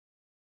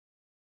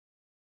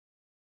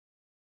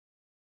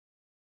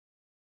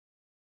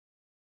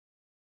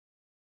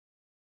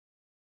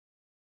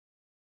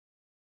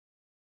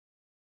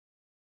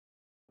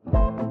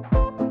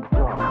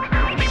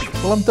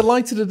Well, I'm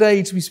delighted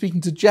today to be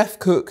speaking to Geoff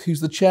Cook, who's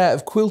the chair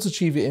of Quilter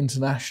Cheviot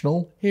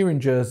International here in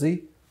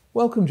Jersey.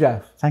 Welcome,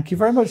 Geoff. Thank you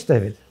very much,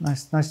 David.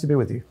 Nice to be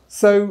with you.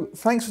 So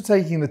thanks for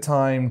taking the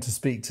time to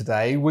speak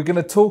today. We're going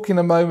to talk in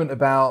a moment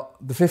about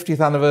the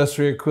 50th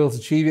anniversary of Quilter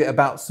Cheviot,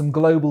 about some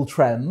global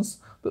trends.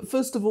 But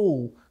first of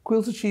all,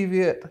 Quilter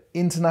Cheviot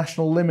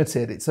International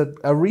Limited, it's a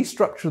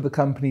restructure of the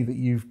company that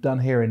you've done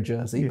here in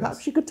Jersey. Yes.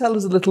 Perhaps you could tell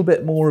us a little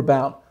bit more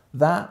about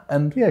that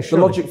and the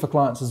logic for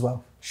clients as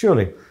well.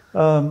 Surely.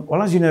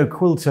 Well, as you know,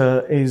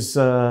 Quilter is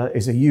a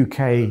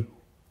UK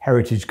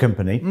heritage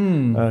company,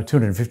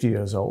 250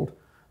 years old.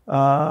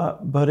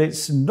 But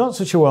it's not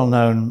such a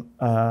well-known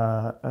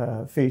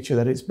feature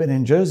that it's been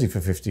in Jersey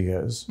for 50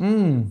 years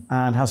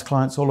and has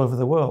clients all over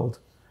the world.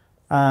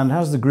 And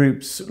as the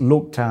group's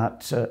looked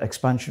at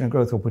expansion and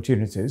growth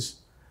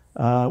opportunities,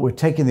 we're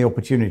taking the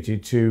opportunity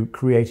to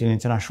create an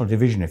international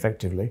division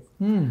effectively,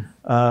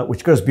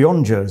 which goes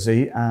beyond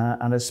Jersey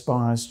and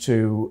aspires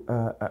to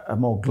a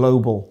more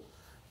global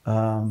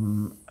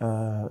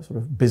sort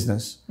of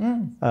business.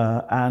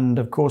 And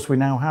of course, we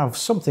now have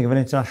something of an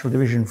international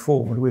division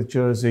formed with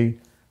Jersey,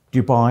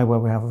 Dubai, where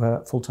we have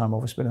a full-time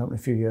office, been open a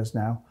few years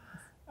now,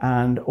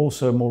 and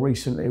also more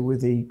recently with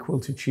the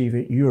Quilter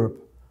Cheviot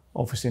Europe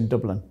office in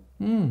Dublin.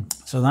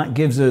 So that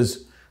gives us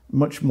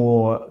much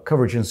more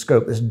coverage and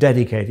scope that's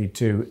dedicated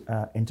to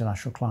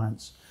international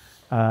clients.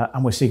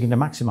 And we're seeking to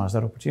maximise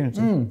that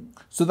opportunity.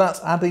 So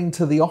that's adding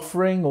to the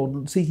offering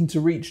or seeking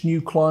to reach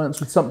new clients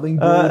with something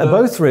broader?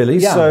 Both really.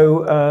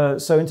 Yeah.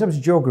 So in terms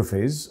of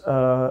geographies,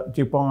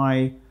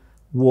 Dubai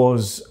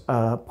was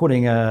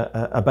putting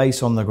a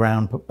base on the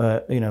ground,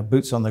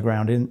 boots on the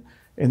ground in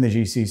the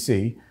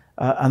GCC,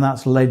 and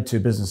that's led to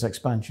business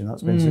expansion.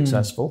 That's been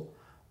successful.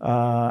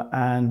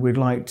 And we'd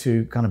like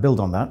to kind of build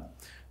on that.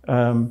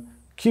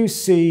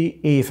 QCE,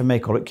 if I may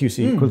call it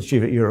QCE, Quilter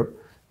Cheviot Europe,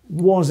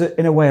 was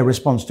in a way a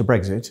response to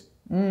Brexit.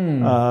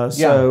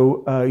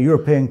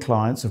 European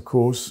clients, of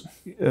course,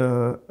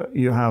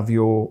 you have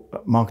your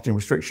marketing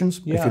restrictions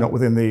if you're not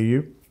within the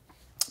EU.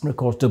 And of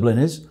course, Dublin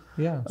is.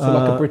 Yeah, so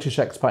like a British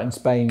expat in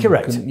Spain.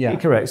 Correct,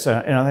 correct. So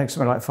I think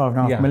something like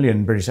 5.5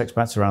 million British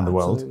expats around the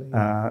world,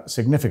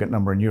 significant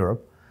number in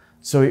Europe.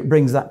 So it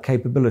brings that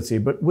capability.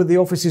 But with the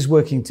offices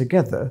working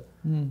together,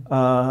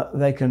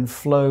 they can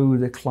flow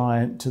the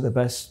client to the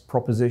best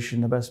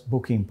proposition, the best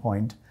booking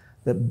point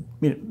that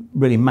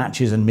really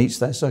matches and meets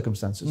their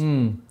circumstances.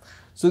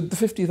 So the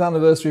 50th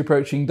anniversary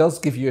approaching does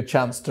give you a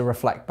chance to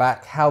reflect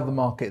back how the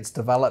market's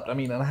developed,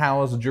 and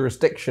how as a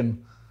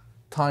jurisdiction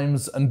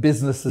times and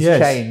business has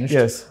changed.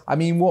 Yes.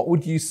 What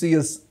would you see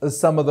as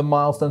some of the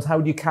milestones? How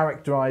would you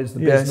characterise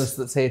the business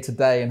that's here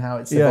today and how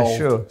it's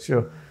evolved? Yeah,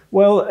 sure.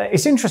 Well,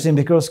 it's interesting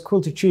because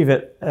Quilter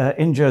Cheviot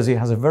in Jersey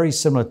has a very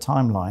similar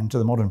timeline to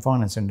the modern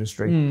finance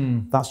industry.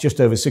 That's just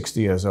over 60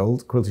 years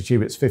old. Quilter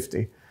Cheviot's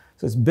 50.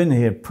 So it's been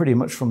here pretty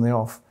much from the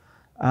off.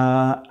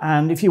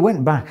 And if you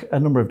went back a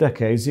number of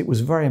decades, it was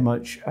very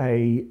much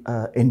a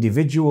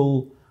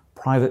individual,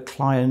 private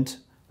client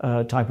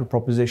type of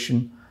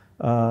proposition.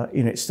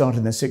 It started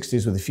in the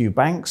 60s with a few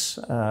banks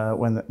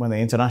when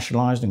they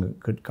internationalized and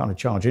could kind of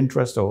charge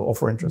interest or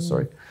offer interest,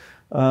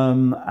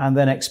 and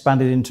then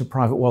expanded into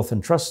private wealth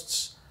and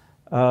trusts.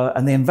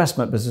 And the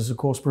investment business, of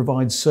course,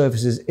 provides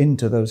services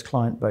into those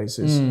client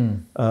bases,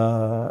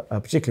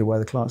 particularly where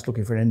the client's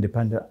looking for an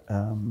independent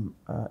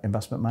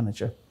investment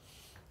manager.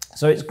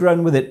 So it's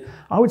grown with it.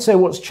 I would say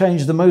what's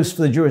changed the most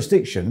for the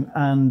jurisdiction,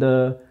 and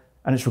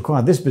it's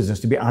required this business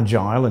to be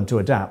agile and to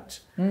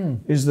adapt,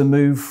 is the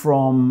move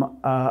from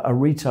a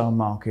retail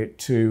market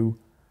to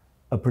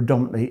a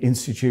predominantly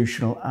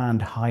institutional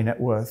and high net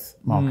worth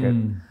market.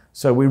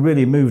 So we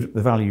really moved up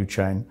the value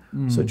chain.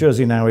 So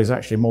Jersey now is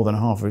actually more than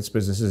half of its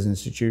business is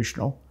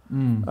institutional.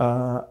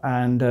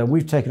 And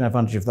we've taken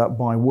advantage of that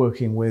by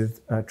working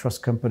with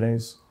trust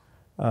companies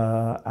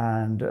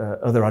and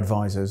other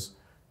advisors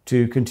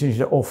to continue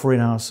to offer in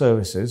our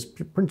services,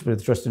 principally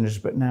the trust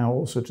industry, but now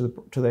also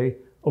to the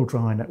ultra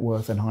high net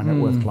worth and high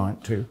net worth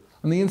client too.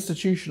 And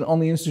on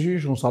the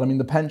institutional side,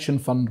 the pension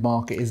fund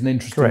market is an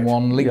interesting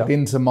one, linked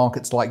into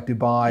markets like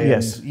Dubai.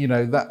 Yes.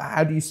 And,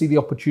 how do you see the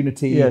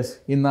opportunity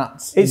in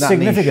that? It's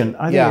significant.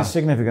 I think it's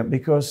significant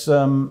because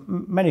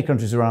many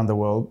countries around the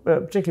world,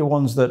 particularly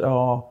ones that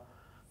are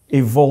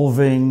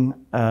evolving,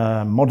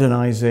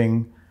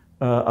 modernizing,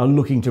 are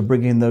looking to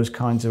bring in those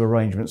kinds of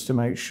arrangements to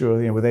make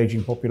sure, with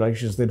aging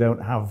populations, they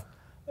don't have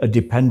a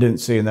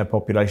dependency in their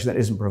population that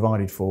isn't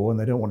provided for, and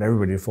they don't want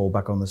everybody to fall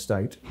back on the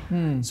state.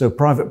 So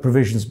private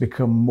provisions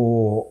become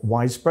more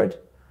widespread.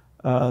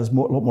 There's a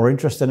lot more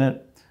interest in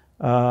it.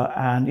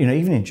 And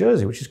even in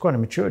Jersey, which is quite a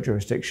mature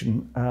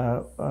jurisdiction,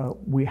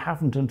 we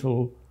haven't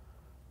until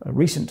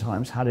recent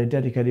times had a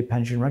dedicated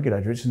pension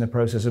regulator. It's in the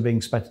process of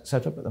being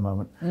set up at the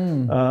moment.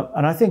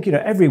 And I think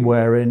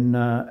everywhere in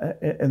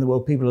the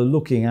world, people are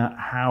looking at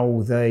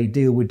how they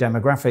deal with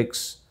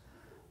demographics.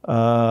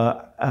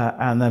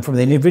 And then from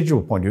the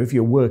individual point of view, if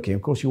you're working,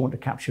 of course, you want to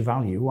capture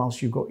value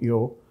whilst you've got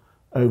your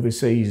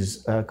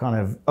overseas kind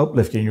of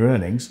uplifting your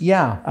earnings.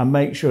 Yeah. And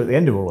make sure at the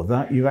end of all of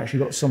that, you've actually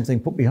got something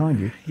put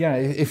behind you. Yeah,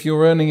 if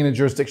you're earning in a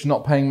jurisdiction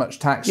not paying much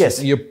tax,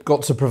 yes. you've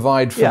got to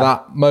provide for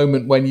that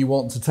moment when you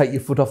want to take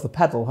your foot off the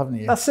pedal, haven't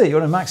you? That's it. You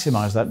want to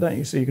maximise that, don't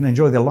you? So you can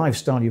enjoy the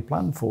lifestyle you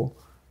plan for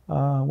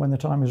when the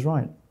time is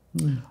right.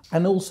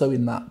 And also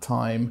in that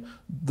time,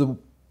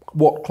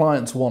 what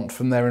clients want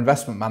from their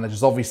investment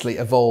managers obviously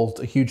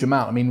evolved a huge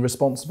amount. I mean,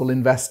 responsible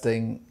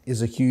investing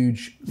is a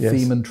huge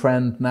theme and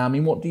trend now. I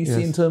mean, what do you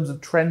see in terms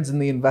of trends in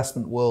the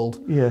investment world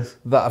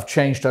that have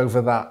changed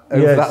over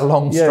that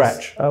long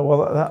stretch?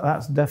 Well,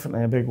 that's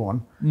definitely a big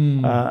one,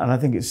 and I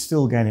think it's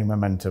still gaining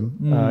momentum.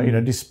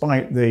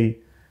 Despite the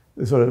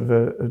sort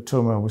of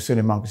turmoil we've seen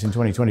in markets in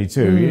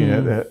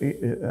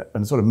 2022,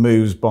 and sort of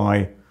moves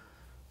by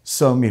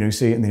some,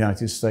 see it in the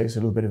United States, a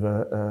little bit of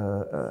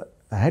a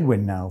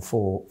headwind now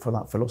for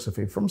that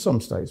philosophy from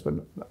some states, but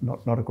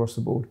not across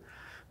the board.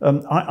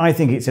 I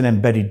think it's an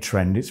embedded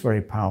trend. It's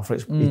very powerful.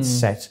 It's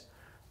set.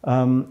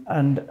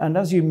 And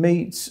as you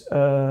meet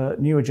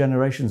newer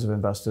generations of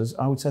investors,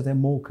 I would say they're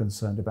more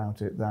concerned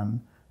about it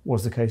than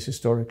was the case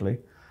historically.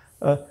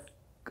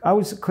 I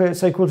would say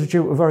Quilter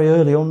Cheviot were very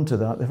early on to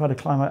that. They've had a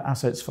climate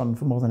assets fund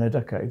for more than a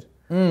decade.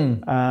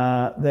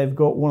 They've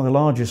got one of the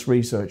largest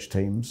research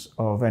teams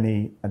of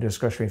any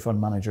discretionary fund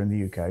manager in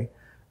the UK.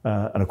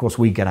 And of course,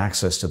 we get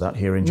access to that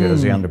here in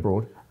Jersey and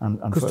abroad.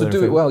 Because to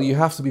do it well, you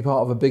have to be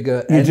part of a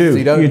bigger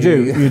entity, don't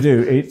you? You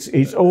do.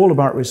 It's all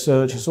about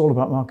research. It's all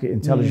about market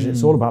intelligence.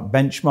 It's all about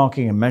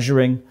benchmarking and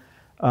measuring,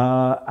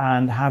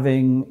 and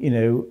having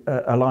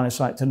a line of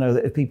sight to know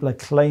that if people are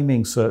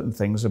claiming certain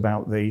things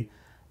about the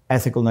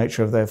ethical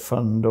nature of their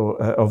fund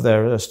or of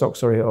their stock,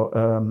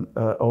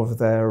 of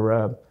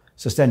their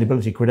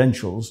sustainability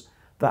credentials,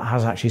 that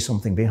has actually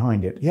something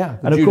behind it. Yeah,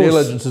 and due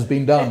diligence has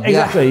been done.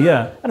 Exactly,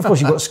 yeah. And of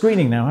course, you've got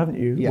screening now, haven't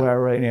you? Yeah.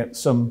 Where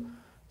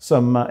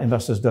some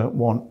investors don't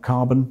want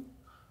carbon,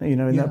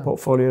 in their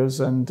portfolios.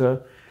 And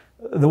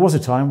there was a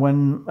time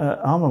when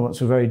armaments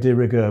were very de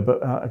rigueur,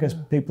 but I guess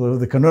people are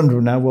the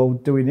conundrum now. Well,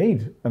 do we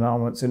need an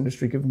armaments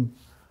industry given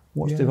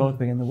what's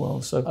developing in the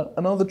world? So,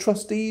 and are the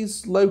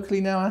trustees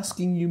locally now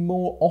asking you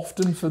more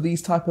often for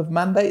these type of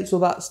mandates, or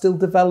that's still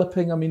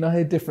developing? I mean, I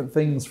hear different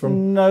things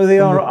from. No, they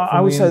are.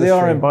 I would say they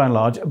are by and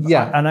large.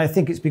 Yeah, and I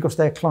think it's because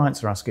their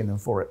clients are asking them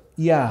for it.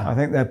 Yeah, I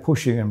think they're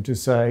pushing them to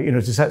say,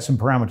 to set some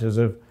parameters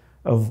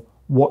of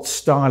what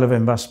style of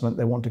investment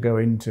they want to go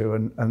into,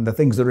 and the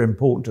things that are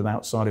important to them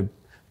outside of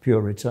pure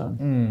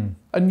return.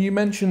 And you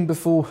mentioned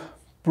before,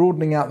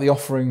 broadening out the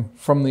offering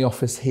from the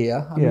office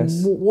here. I mean,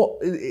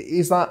 what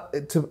is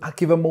that to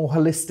give a more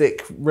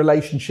holistic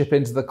relationship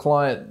into the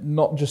client,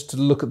 not just to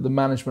look at the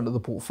management of the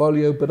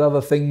portfolio, but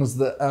other things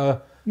that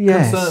are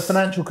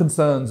financial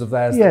concerns of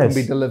theirs that can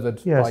be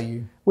delivered by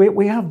you?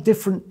 We have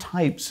different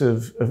types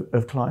of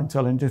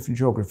clientele in different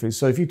geographies.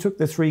 So if you took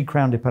the 3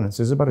 Crown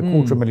dependencies, about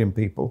 250,000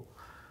 people,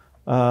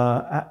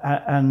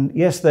 and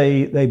yes,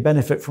 they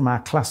benefit from our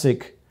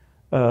classic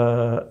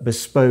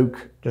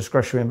bespoke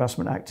discretionary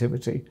investment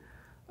activity.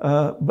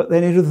 But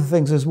they need other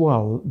things as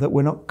well that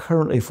we're not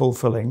currently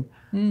fulfilling,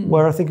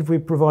 where I think if we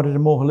provided a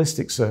more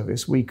holistic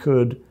service, we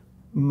could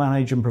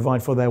manage and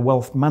provide for their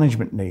wealth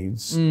management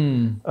needs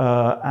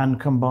and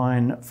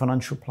combine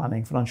financial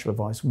planning, financial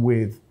advice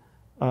with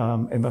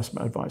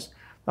investment advice.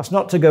 That's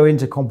not to go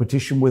into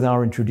competition with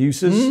our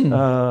introducers.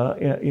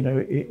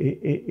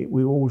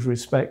 We always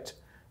respect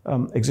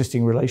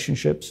existing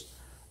relationships,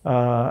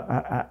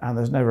 and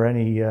there's never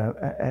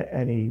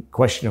any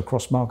question of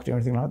cross-marketing or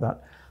anything like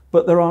that.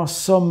 But there are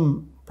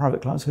some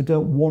private clients who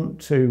don't want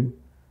to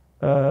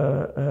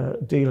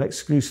deal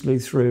exclusively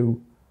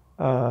through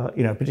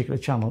a particular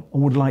channel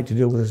and would like to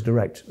deal with us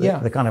direct.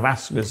 They kind of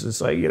ask us to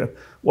say,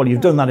 well,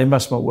 you've done that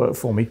investment work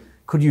for me.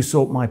 Could you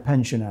sort my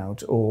pension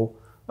out? Or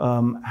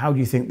how do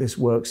you think this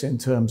works in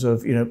terms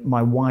of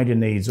my wider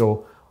needs?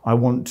 Or I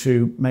want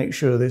to make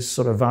sure this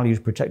sort of value is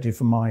protected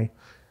for my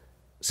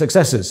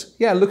successors.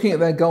 Yeah, looking at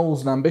their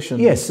goals and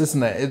ambitions,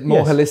 isn't it?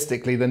 More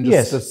holistically than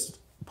just this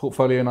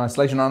portfolio in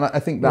isolation. And I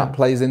think that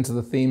plays into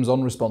the themes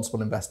on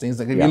responsible investing.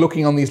 Isn't it? If you're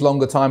looking on these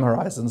longer time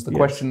horizons, the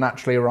question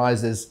naturally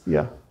arises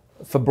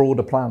for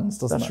broader plans,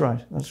 doesn't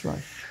it? That's right.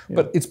 Yeah.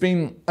 But it's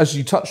been, as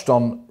you touched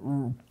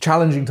on,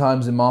 challenging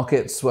times in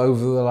markets over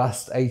the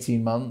last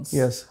 18 months.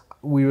 Yes.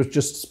 We were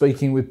just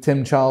speaking with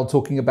Tim Child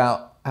talking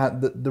about how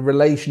the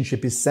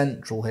relationship is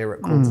central here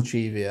at Quilter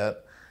Cheviot.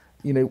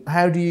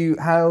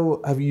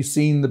 How have you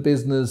seen the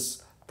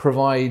business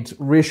provide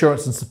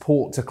reassurance and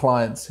support to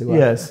clients who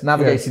are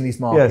navigating these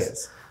markets?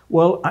 Yes.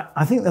 Well,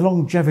 I think the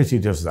longevity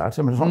does that.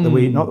 I mean, it's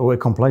not that we're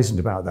complacent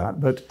about that,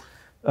 but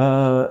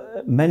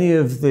many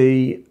of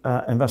the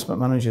investment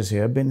managers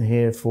here have been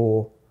here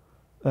for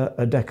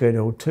a decade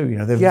or two.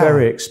 They're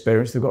very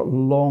experienced. They've got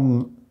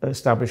long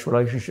established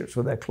relationships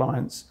with their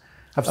clients.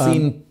 Have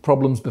seen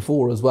problems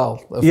before as well.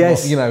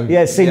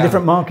 Seen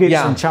different markets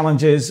and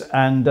challenges,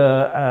 and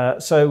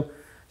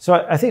so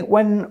I think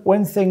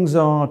when things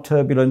are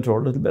turbulent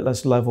or a little bit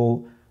less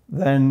level,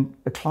 then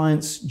the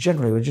clients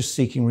generally are just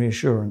seeking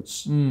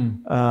reassurance.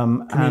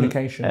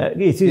 Communication.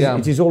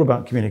 It is all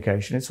about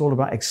communication. It's all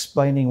about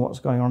explaining what's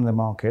going on in the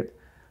market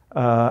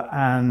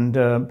and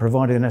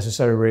providing the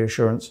necessary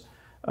reassurance.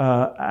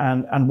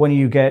 And when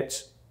you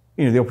get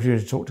the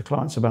opportunity to talk to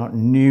clients about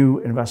new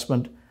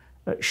investment,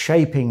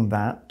 shaping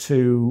that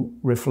to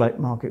reflect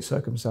market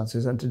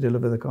circumstances and to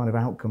deliver the kind of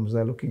outcomes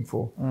they're looking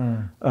for.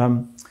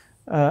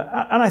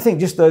 And I think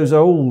just those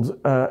old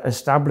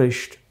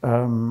established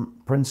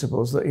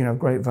principles that have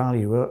great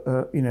value.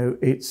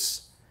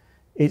 It's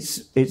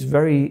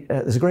very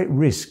there's a great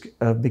risk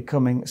of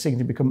seeking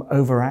to become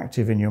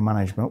overactive in your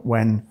management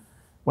when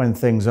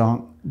things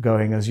aren't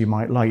going as you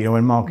might like.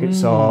 When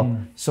markets are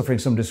suffering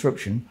some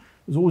disruption,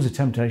 there's always a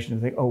temptation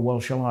to think, oh well,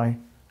 shall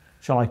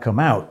I come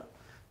out?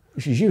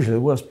 Which is usually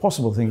the worst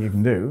possible thing you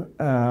can do.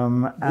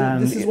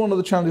 And this is one of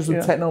the challenges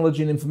with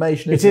technology and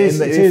information. It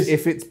is.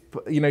 If it's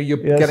you're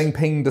getting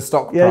pinged a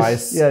stock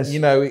price,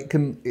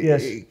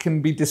 it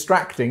can be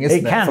distracting, isn't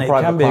it? It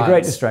can be a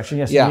great distraction.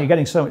 Yes, and you're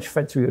getting so much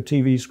fed through your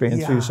TV screen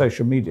and through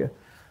social media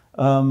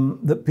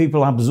that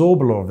people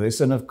absorb a lot of this.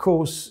 And of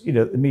course,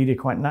 the media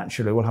quite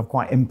naturally will have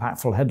quite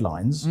impactful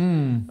headlines,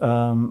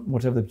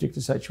 whatever the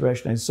particular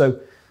situation is.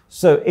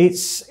 So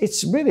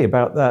it's really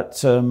about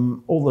that,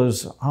 all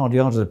those hard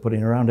yards they're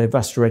putting around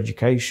investor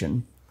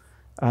education,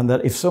 and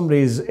that if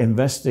somebody is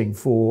investing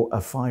for a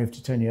 5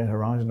 to 10 year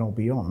horizon or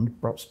beyond,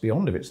 perhaps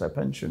beyond if it's their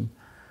pension,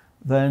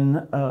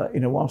 then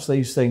whilst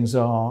these things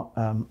are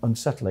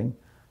unsettling,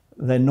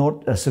 they're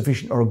not a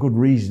sufficient or a good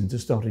reason to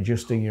start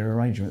adjusting your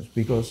arrangements,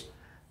 because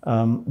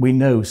we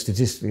know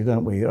statistically,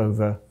 don't we,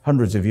 over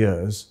hundreds of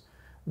years,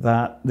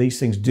 that these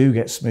things do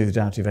get smoothed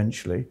out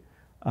eventually.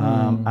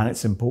 And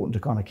it's important to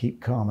kind of keep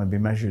calm and be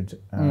measured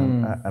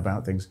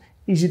about things.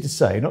 Easy to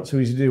say, not so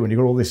easy to do when you've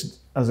got all this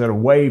as a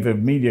wave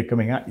of media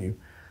coming at you.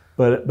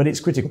 But it's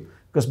critical,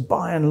 because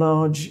by and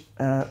large,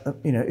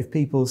 if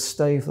people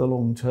stay for the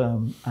long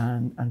term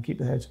and keep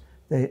their heads,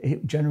 they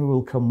generally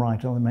will come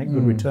right on and make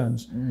good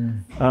returns.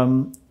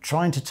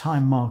 Trying to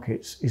time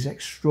markets is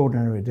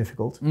extraordinarily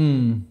difficult,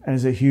 and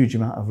there's a huge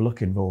amount of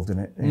luck involved in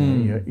it.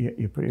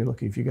 You're pretty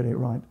lucky if you get it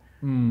right.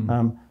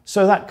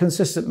 So that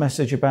consistent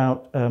message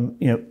about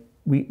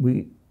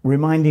we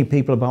reminding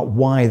people about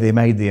why they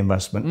made the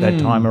investment, their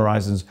time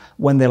horizons,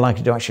 when they're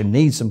likely to actually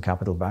need some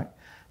capital back,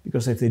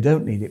 because if they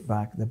don't need it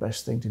back, the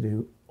best thing to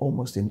do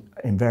almost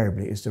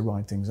invariably is to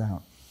ride things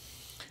out.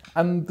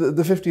 And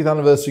the 50th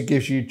anniversary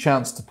gives you a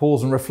chance to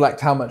pause and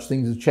reflect how much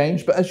things have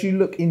changed. But as you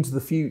look into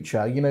the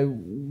future,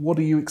 what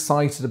are you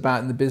excited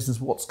about in the business?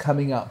 What's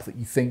coming up that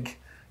you think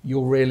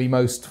you're really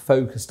most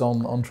focused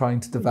on trying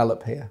to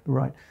develop here?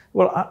 Right.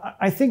 Well,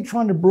 I think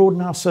trying to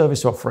broaden our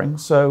service offering.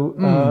 So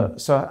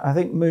I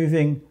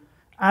think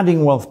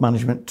adding wealth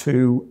management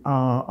to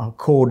our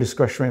core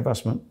discretionary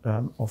investment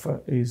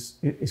offer is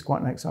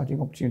quite an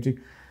exciting opportunity,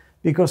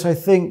 because I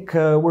think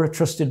we're a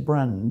trusted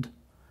brand,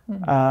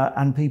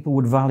 and people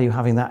would value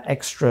having that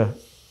extra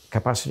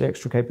capacity,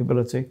 extra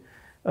capability.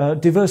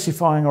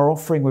 Diversifying our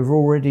offering, we've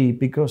already,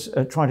 because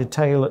trying to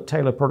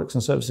tailor products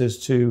and services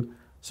to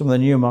some of the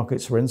newer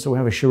markets we're in. So we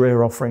have a Sharia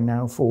offering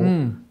now for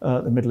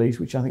the Middle East,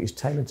 which I think is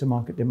tailored to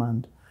market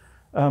demand.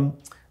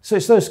 So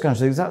it's those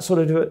kinds of things, that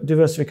sort of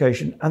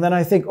diversification. And then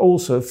I think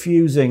also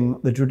fusing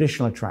the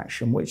traditional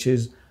attraction, which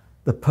is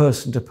the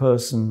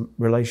person-to-person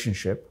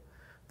relationship,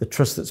 the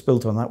trust that's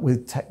built on that,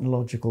 with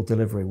technological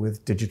delivery,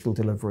 with digital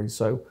delivery.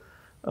 So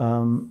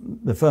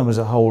the firm as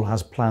a whole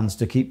has plans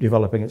to keep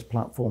developing its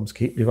platforms,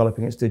 keep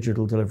developing its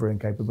digital delivery and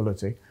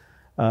capability.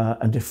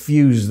 And to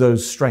fuse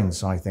those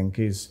strengths, I think,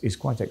 is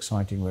quite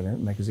exciting, really,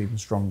 and make us even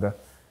stronger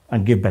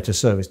and give better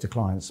service to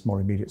clients,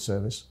 more immediate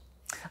service.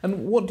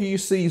 And what do you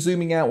see,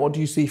 zooming out, what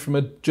do you see from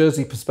a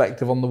Jersey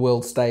perspective on the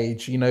world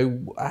stage?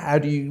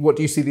 What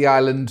do you see the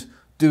island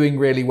doing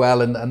really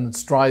well and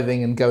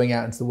striving and going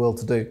out into the world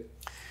to do?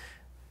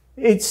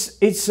 It's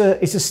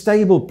a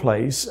stable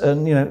place,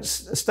 and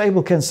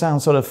stable can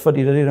sound sort of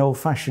fuddy-duddy and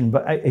old-fashioned,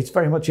 but it's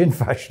very much in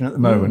fashion at the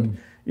moment.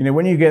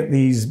 When you get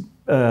these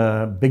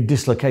big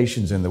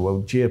dislocations in the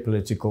world,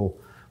 geopolitical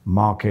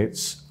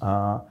markets,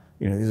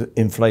 there's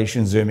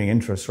inflation, zooming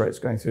interest rates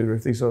going through the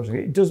roof, these sorts of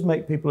things. It does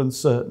make people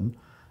uncertain.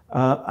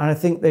 And I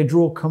think they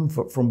draw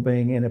comfort from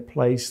being in a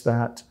place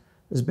that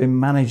has been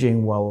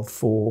managing wealth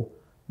for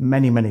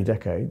many, many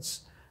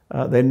decades.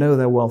 They know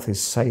their wealth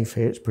is safe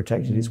here, it's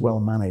protected, it's well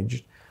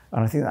managed.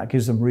 And I think that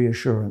gives them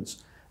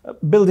reassurance.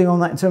 Building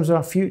on that in terms of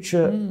our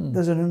future,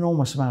 there's an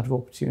enormous amount of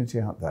opportunity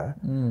out there.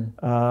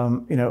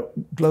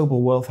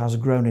 Global wealth has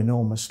grown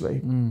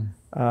enormously,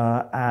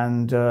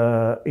 and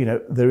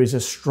there is a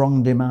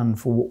strong demand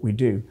for what we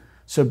do.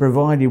 So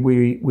provided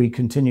we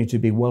continue to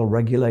be well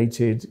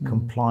regulated,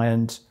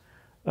 compliant,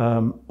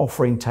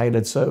 offering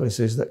tailored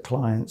services that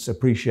clients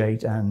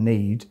appreciate and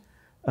need,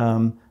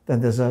 then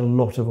there's a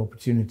lot of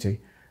opportunity.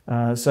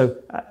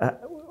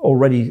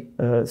 Already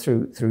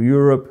through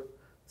Europe,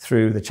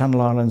 through the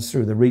Channel Islands,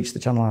 through the reach the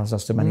Channel Islands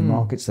has to many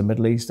markets, the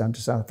Middle East and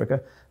to South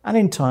Africa. And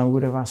in time, we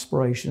would have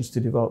aspirations to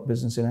develop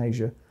business in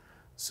Asia.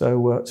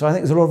 So I think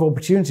there's a lot of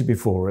opportunity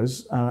before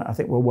us. I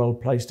think we're well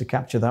placed to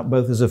capture that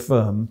both as a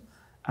firm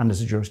and as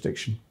a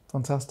jurisdiction.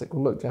 Fantastic.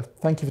 Well, look, Geoff,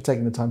 thank you for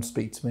taking the time to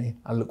speak to me.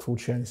 I look forward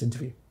to sharing this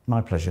interview.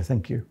 My pleasure.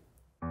 Thank you.